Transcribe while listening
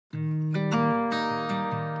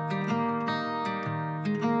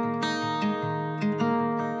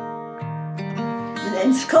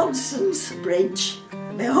St Constance Bridge.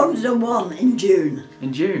 I'll be 101 in June.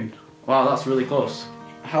 In June? Wow, that's really close.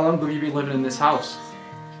 How long have you been living in this house?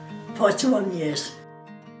 41 years.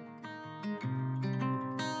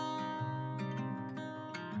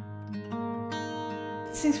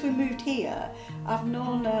 Since we moved here, I've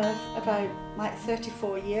known her about like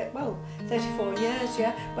 34 years,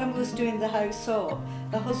 yeah. When we was doing the house up,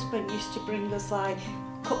 the husband used to bring us like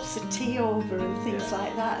cups of tea over and things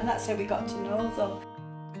like that, and that's how we got to know them.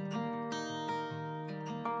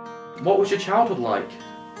 What was your childhood like?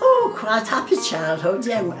 Oh, quite happy childhood,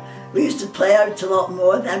 yeah. We used to play out a lot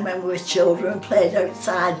more than when we were children, played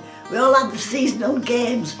outside. We all had the seasonal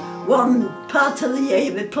games. One part of the year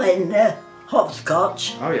you'd be playing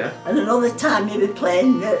hopscotch. Oh yeah. And another time you'd be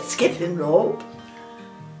playing skipping rope.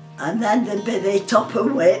 And then there'd be the top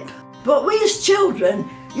and whip. But we as children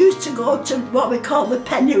used to go to what we call the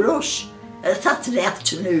penny rush Saturday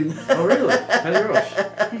afternoon. Oh really? Penny rush?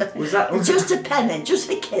 Was that? It's just a penny, just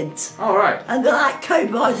for kids. Oh right. And they're like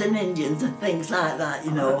cowboys and Indians and things like that,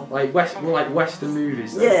 you know. Like Western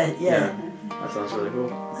movies then? Yeah. That sounds really cool.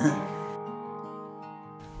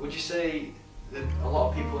 Would you say that a lot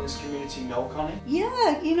of people in this community know Connie?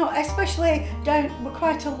 Yeah, you know, especially we're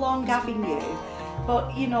quite a long avenue,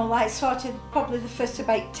 but you know, like sort of probably the first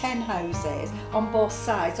about 10 houses on both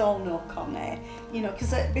sides all know Connie. You know,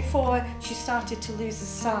 because before she started to lose her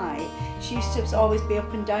sight, she used to always be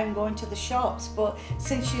up and down going to the shops, but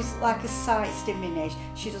since she's like her sight's diminished,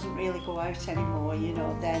 she doesn't really go out anymore, you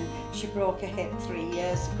know. Then she broke her hip 3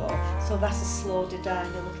 years ago, so that has slowed her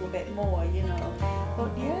down a little bit more, you know.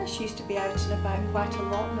 But yeah, she used to be out and about quite a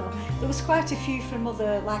lot now. There was quite a few from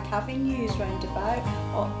other like avenues round about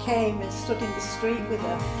or came and stood in the street with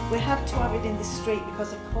her. We had to have it in the street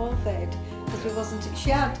because of COVID, because we wasn't, she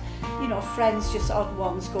had, you know, friends, just odd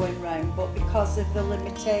ones going round, but because of the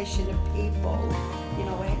limitation of people, you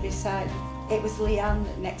know, we decided, it was Leanne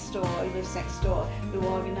next door, who lives next door, who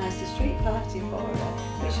organised a street party for her,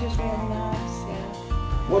 which was really nice, yeah.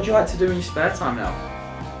 What do you like to do in your spare time now?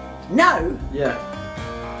 Now? Yeah.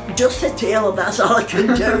 Just sit here, that's all I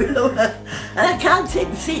can do. And I can't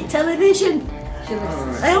even see television.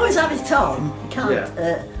 I always have it on, can't.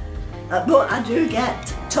 But I do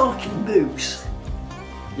get talking books.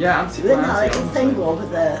 Yeah, With that little thing over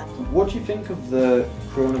there. What do you think of the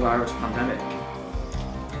coronavirus pandemic?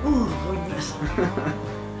 Oh goodness.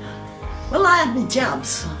 Well, I had my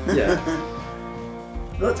jabs. Yeah.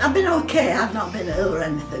 But I've been okay. I've not been ill or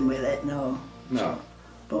anything with it, no. No.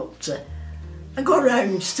 But I go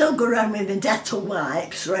around, still go around with my Dettol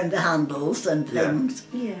wipes around the handles and things.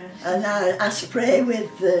 Yeah. And I spray with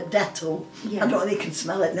Dettol. Yeah. I don't know if you can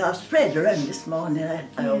smell it now. I've sprayed around this morning.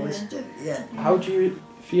 I always do, yeah. How do you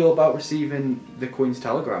feel about receiving the Queen's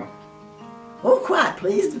telegram? Oh, quite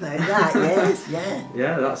pleased about that, yes, yeah.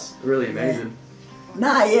 Yeah, that's really amazing.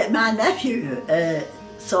 Yeah. My nephew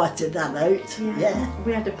sorted that out, yeah.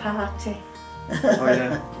 We had a party. Oh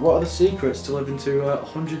yeah. What are the secrets to living to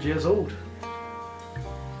 100 years old?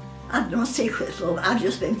 I've no secrets, love. I've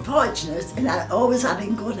just been fortunate in always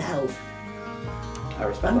having good health. I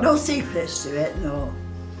respect I've that. no secrets to it, no.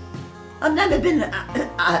 I've never been,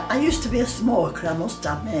 I used to be a smoker, I must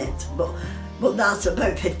admit, but that's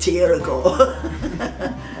about 50 years ago.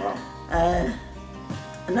 Wow. And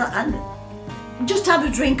just have a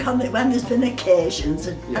drink on it when there's been occasions.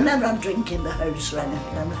 And I never have drink in the house or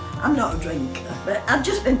anything. I'm not a drinker, but I've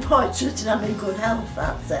just been fortunate in having good health,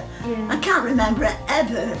 that's it. Yeah. I can't remember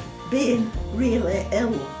ever being really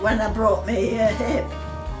ill when I broke my hip.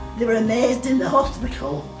 They were amazed in the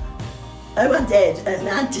hospital how I did at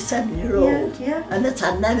 97-year-old, and that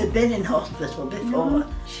I'd never been in hospital before. No,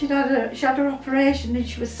 she had her operation and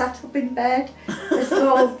she was sat up in bed as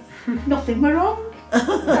though nothing were wrong.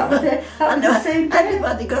 That was it. That was the same day.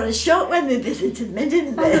 Everybody got a shock when they visited me,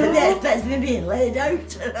 didn't they? They expected me being laid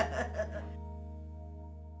out.